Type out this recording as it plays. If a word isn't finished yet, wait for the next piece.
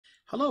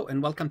Hello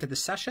and welcome to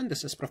this session.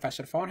 This is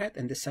Professor Farhat.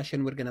 In this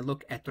session, we're going to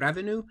look at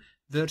revenue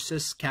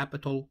versus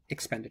capital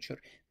expenditure.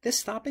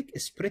 This topic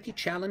is pretty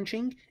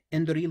challenging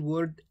in the real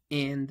world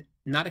and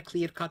not a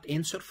clear-cut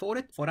answer for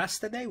it. For us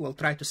today, we'll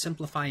try to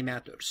simplify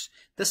matters.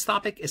 This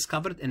topic is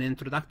covered in an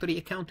introductory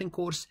accounting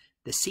course,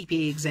 the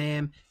CPA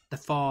exam, the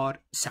FAR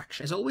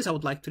section. As always, I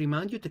would like to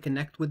remind you to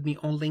connect with me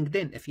on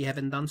LinkedIn if you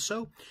haven't done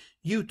so.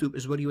 YouTube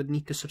is where you would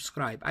need to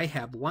subscribe. I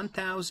have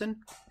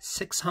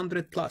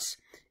 1,600 plus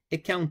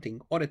accounting,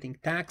 auditing,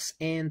 tax,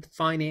 and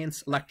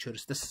finance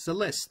lectures. This is a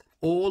list.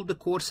 All the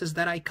courses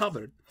that I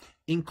covered,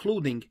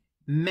 including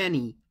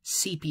many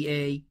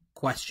CPA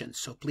questions.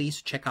 So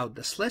please check out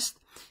this list.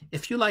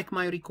 If you like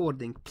my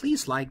recording,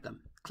 please like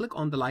them. Click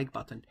on the like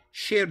button,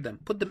 share them,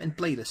 put them in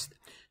playlist,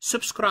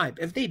 subscribe.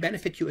 If they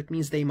benefit you, it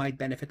means they might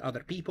benefit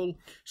other people.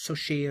 So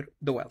share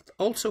the wealth.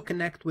 Also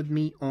connect with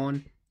me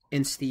on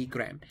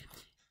Instagram.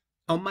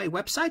 On my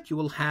website, you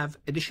will have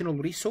additional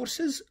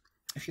resources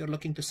if you're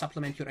looking to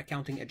supplement your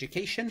accounting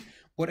education,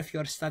 or if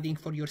you're studying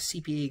for your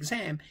CPA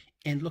exam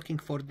and looking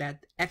for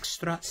that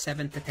extra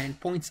 7 to 10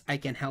 points, I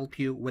can help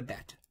you with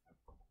that.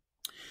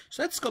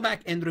 So let's go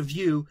back and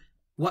review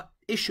what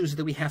issues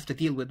do we have to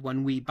deal with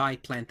when we buy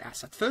plant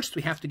asset. First,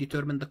 we have to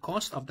determine the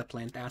cost of the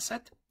plant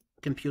asset,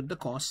 compute the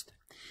cost.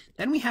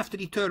 Then we have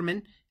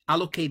to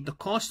allocate the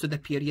cost to the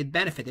period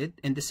benefited,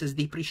 and this is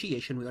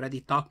depreciation. We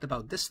already talked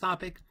about this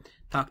topic,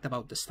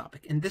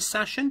 In this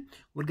session,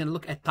 we're going to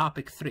look at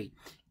topic 3.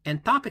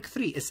 And topic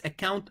 3 is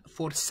account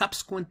for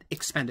subsequent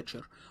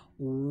expenditure.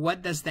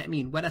 What does that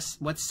mean?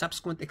 What's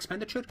subsequent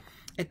expenditure?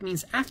 It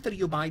means after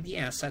you buy the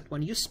asset,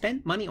 when you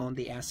spend money on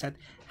the asset,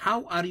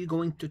 how are you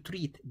going to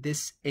treat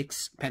this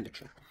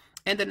expenditure?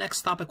 And the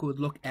next topic, we would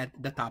look at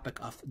the topic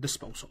of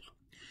disposal.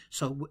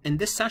 So in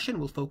this session,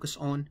 we'll focus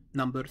on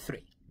number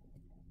 3.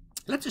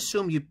 Let's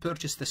assume you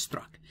purchased this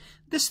truck.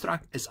 This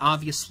truck is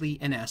obviously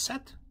an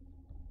asset,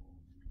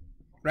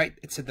 right?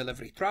 It's a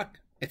delivery truck.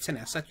 It's an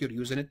asset. You're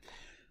using it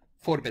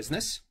for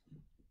business.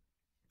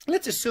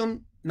 Let's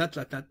assume,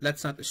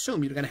 let's not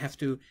assume you're going to have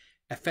to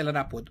fill it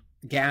up with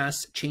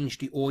gas, change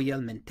the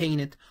oil, maintain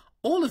it.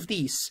 All of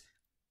these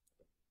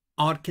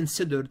are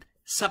considered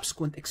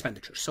subsequent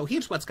expenditures. So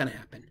here's what's going to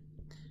happen.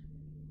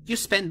 You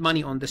spend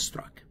money on this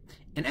truck.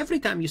 And every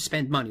time you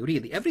spend money,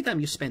 really, every time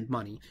you spend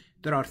money,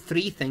 there are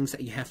 3 things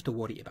that you have to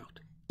worry about.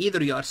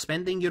 Either you are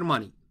spending your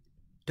money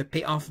to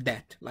pay off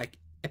debt, like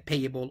a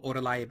payable or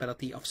a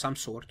liability of some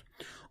sort,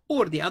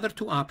 or the other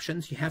 2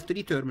 options, you have to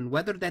determine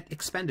whether that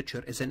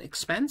expenditure is an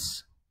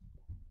expense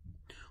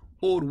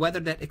or whether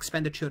that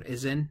expenditure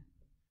is an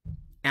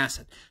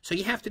asset. So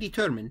you have to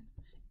determine,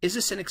 is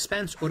this an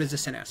expense or is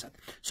this an asset?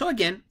 So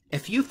again,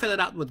 if you fill it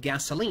out with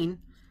gasoline,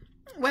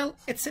 well,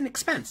 it's an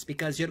expense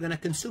because you're going to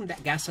consume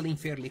that gasoline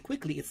fairly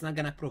quickly. It's not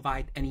going to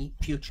provide any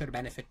future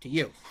benefit to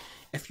you.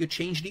 If you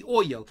change the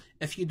oil,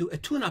 if you do a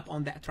tune-up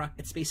on that truck,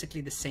 it's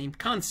basically the same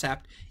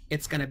concept.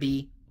 It's going to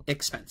be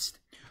expensed.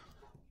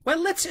 Well,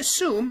 let's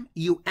assume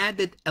you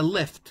added a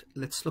lift.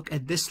 Let's look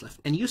at this lift.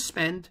 And you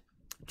spend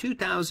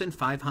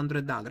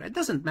 $2,500. It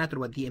doesn't matter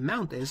what the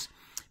amount is,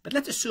 but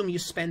let's assume you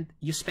spent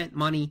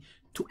money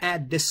to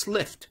add this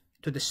lift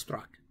to this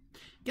truck.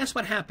 Guess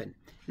what happened?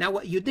 Now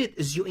what you did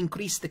is you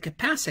increased the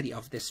capacity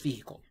of this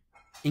vehicle.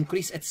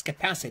 Increase its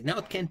capacity. Now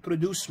it can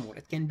produce more.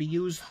 It can be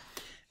used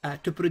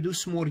to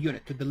produce more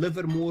units, to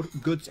deliver more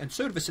goods and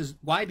services.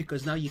 Why?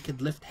 Because now you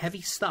could lift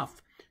heavy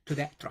stuff to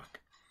that truck.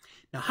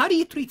 Now, how do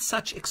you treat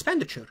such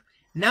expenditure?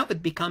 Now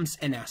it becomes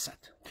an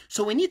asset.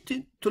 So we need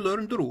to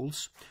learn the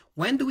rules.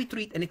 When do we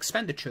treat an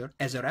expenditure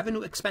as a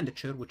revenue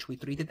expenditure, which we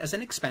treat it as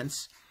an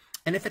expense?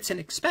 And if it's an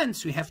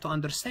expense, we have to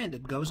understand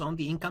it goes on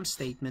the income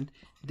statement.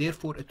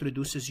 Therefore, it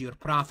reduces your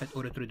profit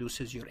or it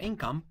reduces your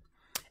income.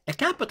 A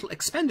capital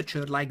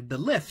expenditure like the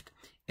lift,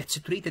 it's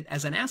treated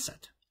as an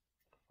asset.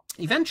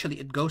 Eventually,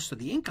 it goes to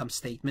the income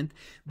statement,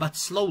 but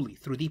slowly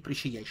through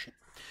depreciation.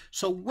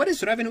 So what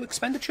is revenue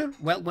expenditure?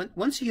 Well,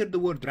 once you hear the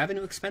word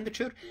revenue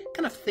expenditure,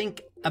 kind of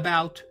think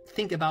about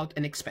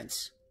an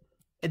expense.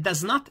 It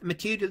does not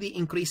materially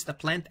increase the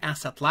plant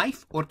asset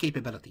life or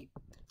capability.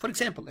 For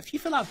example, if you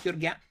fill out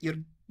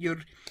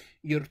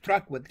your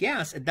truck with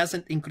gas, it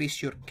doesn't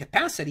increase your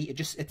capacity.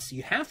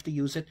 You have to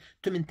use it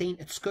to maintain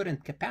its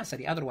current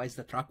capacity. Otherwise,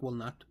 the truck will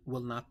not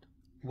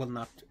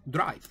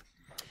drive.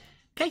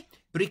 Okay,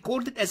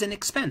 recorded as an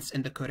expense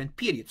in the current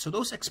period. So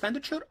those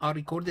expenditures are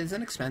recorded as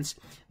an expense.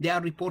 They are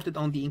reported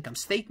on the income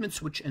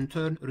statements, which in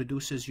turn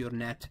reduces your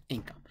net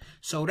income.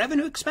 So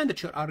revenue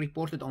expenditure are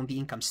reported on the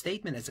income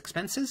statement as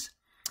expenses.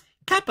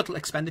 Capital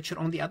expenditure,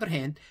 on the other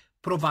hand,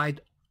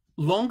 provide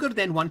longer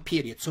than one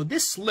period. So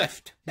this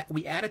lift that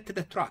we added to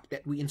the truck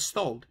that we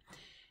installed,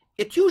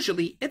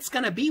 it's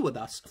going to be with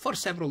us for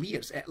several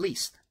years at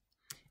least.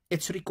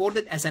 It's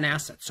recorded as an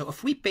asset. So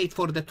if we paid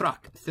for the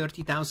truck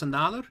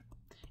 $30,000,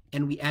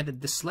 and we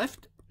added this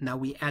lift, now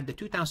we add the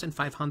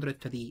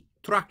 $2,500 to the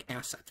truck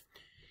asset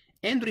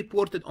and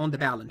report it on the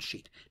balance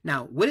sheet.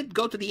 Now, will it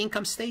go to the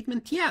income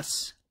statement?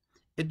 Yes.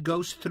 It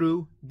goes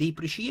through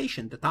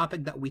depreciation, the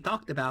topic that we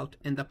talked about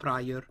in the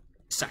prior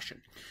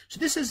session. So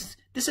this is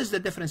the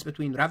difference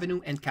between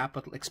revenue and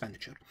capital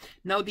expenditure.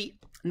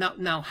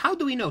 Now how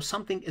do we know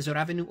something is a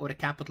revenue or a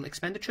capital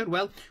expenditure?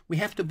 Well, we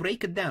have to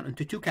break it down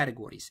into two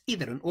categories,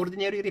 either an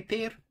ordinary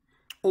repair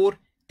or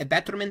a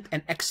betterment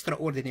and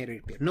extraordinary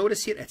repair.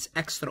 Notice here it's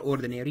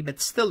extraordinary, but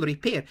still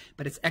repair,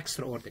 but it's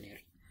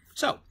extraordinary.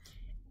 So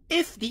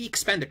if the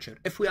expenditure,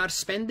 if we are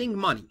spending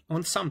money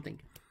on something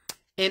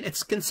and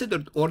it's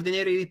considered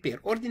ordinary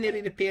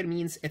repair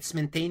means it's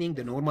maintaining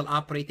the normal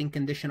operating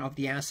condition of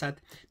the asset,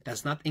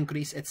 does not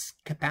increase its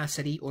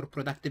capacity or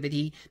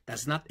productivity,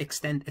 does not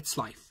extend its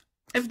life.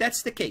 If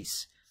that's the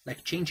case,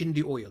 like changing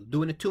the oil,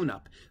 doing a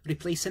tune-up,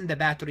 replacing the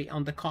battery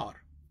on the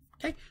car,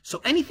 okay?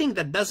 So anything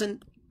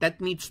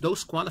that meets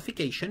those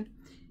qualifications,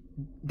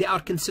 they are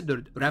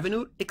considered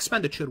revenue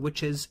expenditure,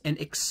 which is an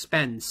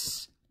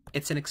expense.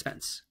 It's an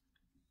expense.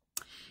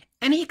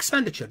 Any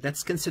expenditure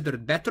that's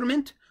considered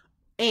betterment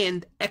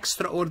and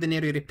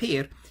extraordinary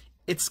repair,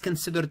 it's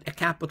considered a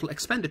capital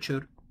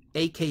expenditure,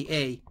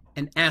 aka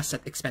an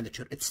asset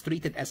expenditure. It's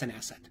treated as an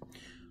asset.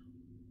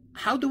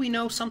 How do we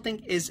know something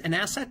is an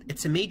asset?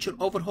 It's a major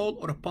overhaul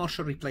or a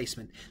partial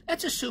replacement.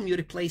 Let's assume you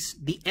replace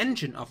the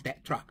engine of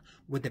that truck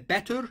with a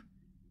better,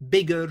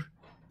 bigger,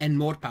 and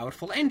more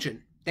powerful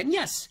engine. Then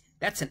yes,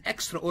 that's an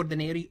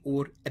extraordinary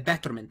or a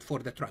betterment for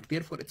the truck.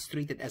 Therefore, it's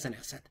treated as an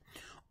asset.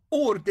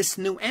 Or this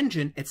new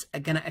engine, it's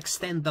gonna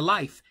extend the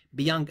life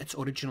beyond its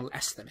original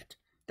estimate.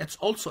 That's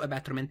also a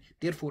betterment.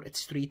 Therefore,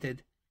 it's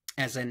treated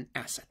as an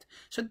asset.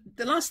 So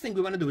the last thing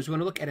we want to do is we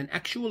want to look at an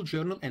actual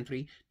journal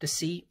entry to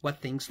see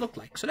what things look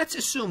like. So let's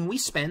assume we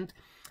spent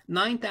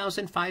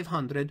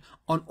 $9,500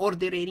 on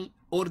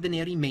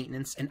ordinary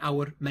maintenance in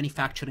our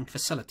manufacturing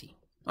facility.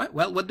 All right,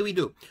 well, what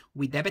do?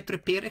 We debit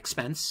repair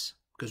expense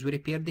because we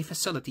repair the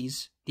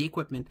facilities, the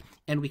equipment,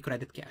 and we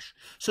credit cash.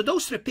 So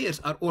those repairs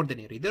are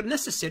ordinary. They're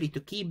necessary to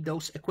keep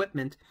those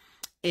equipment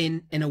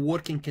in a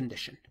working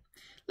condition.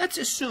 Let's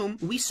assume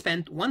we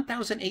spent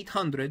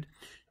 $1,800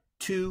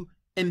 to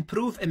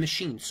improve a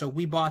machine. So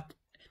we bought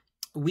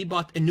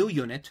a new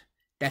unit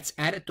that's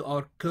added to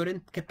our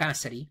current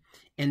capacity,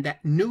 and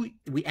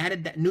we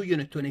added that new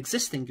unit to an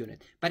existing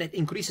unit, but it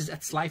increases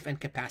its life and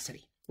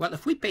capacity. Well,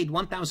 if we paid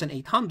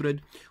 $1,800,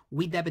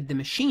 we debit the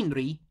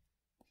machinery,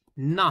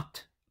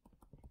 not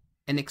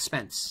an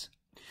expense.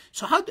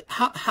 So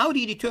how do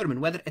you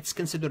determine whether it's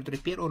considered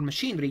repair or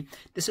machinery?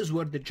 This is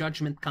where the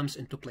judgment comes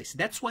into place.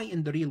 That's why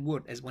in the real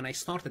world, as when I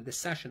started this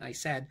session, I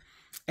said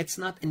it's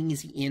not an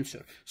easy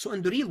answer. So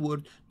in the real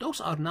world,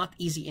 those are not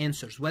easy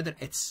answers, whether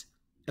it's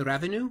a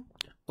revenue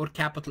or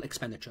capital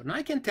expenditure. Now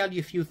I can tell you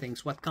a few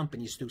things what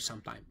companies do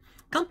sometimes.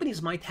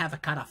 Companies might have a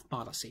cutoff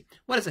policy.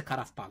 What is a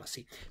cutoff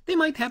policy? They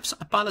might have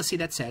a policy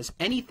that says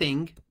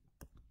anything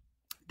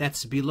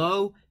that's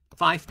below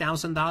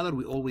 $5,000,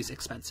 we always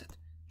expense it.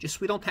 Just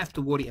we don't have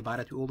to worry about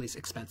it, we always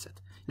expense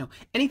it. Now,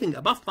 anything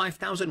above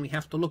 $5,000, we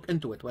have to look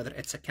into it, whether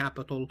it's a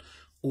capital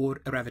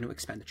or a revenue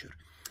expenditure.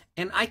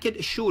 And I can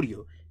assure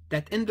you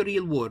that in the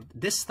real world,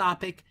 this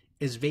topic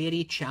is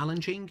very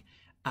challenging.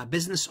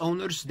 Business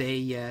owners,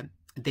 they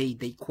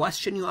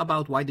question you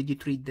about why did you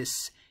treat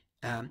this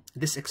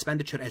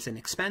expenditure as an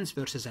expense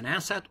versus an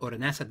asset, or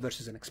an asset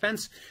versus an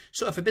expense.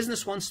 So if a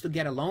business wants to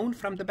get a loan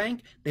from the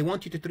bank, they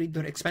want you to treat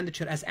their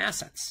expenditure as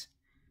assets,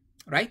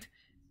 right?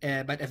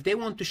 But if they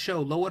want to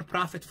show lower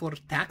profit for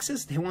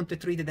taxes, they want to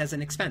treat it as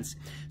an expense.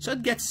 So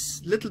it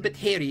gets a little bit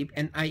hairy,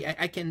 and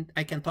I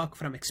can talk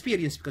from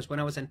experience, because when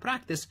I was in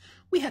practice,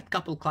 we had a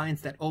couple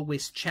clients that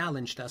always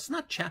challenged us,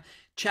 not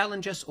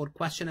challenge us or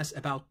question us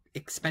about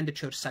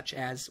expenditures such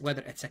as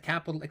whether it's a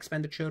capital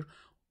expenditure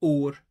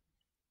or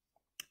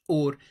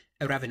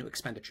a revenue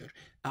expenditure.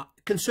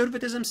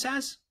 Conservatism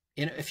says,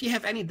 if you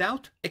have any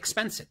doubt,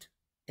 expense it.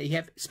 You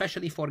have,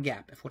 especially for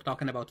GAAP, if we're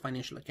talking about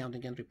financial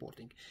accounting and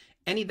reporting,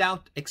 any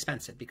doubt,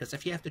 expense it, because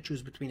if you have to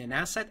choose between an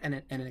asset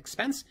and an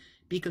expense,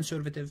 be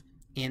conservative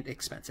and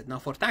expense it. Now,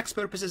 for tax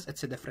purposes,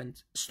 it's a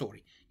different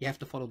story. You have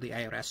to follow the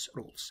IRS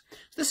rules.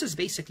 So this is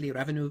basically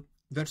revenue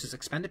versus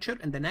expenditure.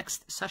 In the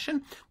next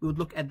session, we would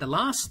look at the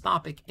last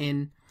topic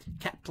in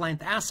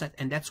plant asset,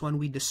 and that's when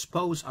we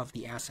dispose of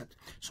the asset.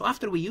 So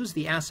after we use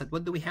the asset,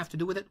 what do we have to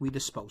do with it? We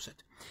dispose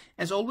it.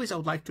 As always, I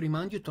would like to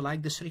remind you to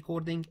like this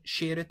recording,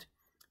 share it,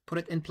 put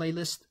it in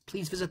playlist.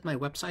 Please visit my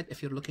website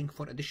if you're looking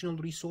for additional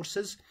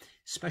resources,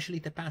 especially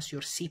to pass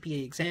your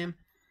CPA exam.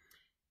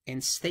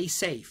 And stay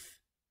safe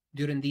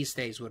during these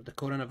days where the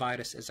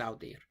coronavirus is out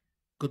there.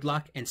 Good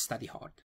luck and study hard.